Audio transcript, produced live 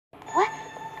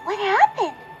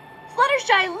happened?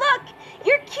 Fluttershy, look!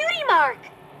 Your cutie mark!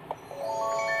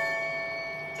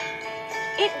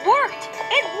 It worked!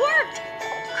 It worked!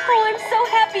 Oh, I'm so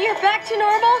happy you're back to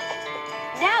normal.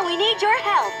 Now we need your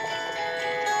help.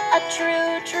 A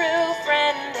true, true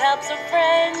friend helps a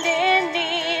friend in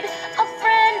need. A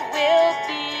friend will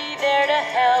be there to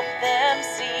help them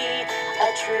see. A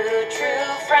true, true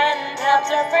friend helps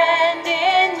a friend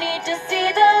in need to see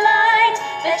the light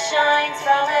that shines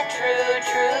from a true,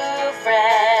 true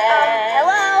friend.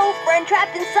 Hello? Friend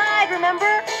trapped inside,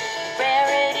 remember?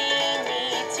 Rarity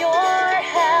needs your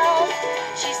help.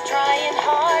 She's trying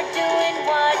hard, doing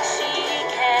what she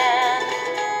can.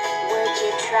 Would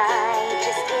you try?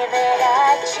 Just give it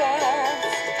a chance.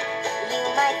 You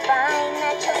might find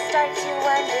that you'll start to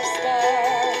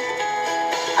understand.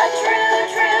 A true,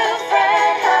 true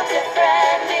friend helps a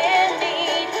friend in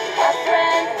need. A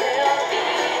friend will be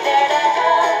there to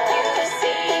help you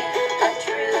see. A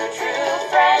true, true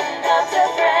friend helps a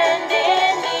friend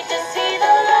in need to see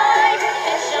the light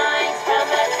that shines from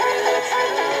a true,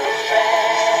 true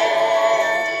friend.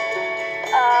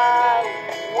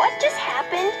 What just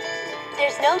happened?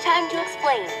 There's no time to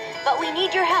explain, but we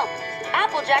need your help.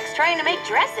 Applejack's trying to make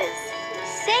dresses.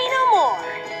 Say no more.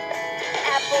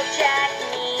 Applejack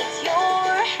needs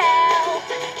your help.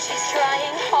 She's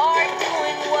trying hard,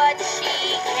 doing what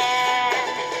she can.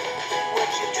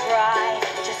 Would you try?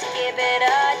 Just give it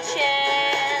a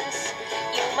chance.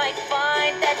 You might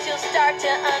find that you'll start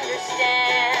to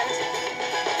understand.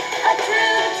 A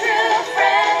true, true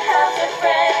friend helps a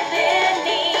friend in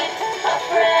need. A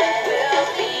friend will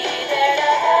be there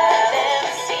to help them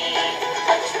see.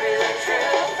 A true,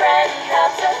 true friend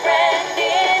helps a friend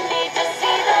in need to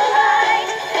see the light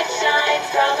that shines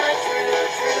from a true,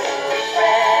 true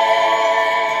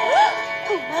friend.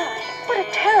 Oh my, what a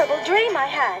terrible dream I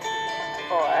had.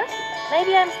 Or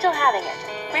maybe I'm still having it.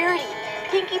 Rarity,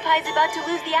 Pinkie Pie's about to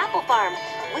lose the apple farm.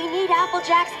 We need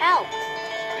Applejack's help.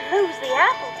 Lose the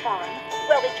apple farm?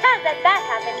 Well, we can't let that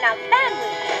happen now, can we?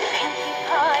 Pinkie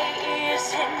Pie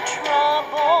is in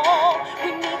trouble.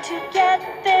 We need to get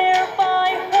there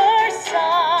by her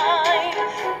side.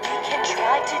 We can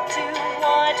try to do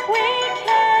what we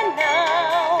can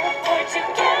now. For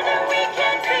together we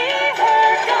can be her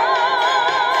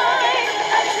guide.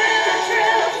 A true,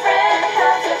 true friend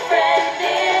helps a friend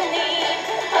in need.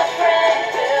 A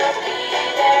friend will be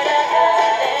there to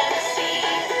help them see.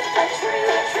 A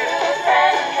true, true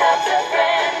friend helps a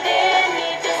friend in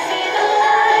need to see the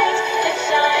light that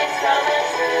shines from a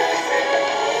true,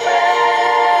 true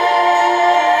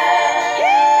friend.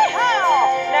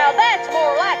 Yeehaw! Now that's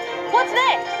more like it. What's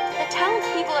next? The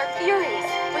townspeople are furious.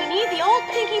 We need the old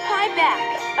Pinkie Pie back.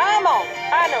 I'm on.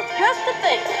 I know just the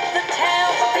thing. The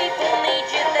townspeople need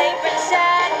you. They've been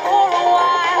sad for a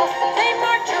while. They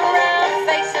march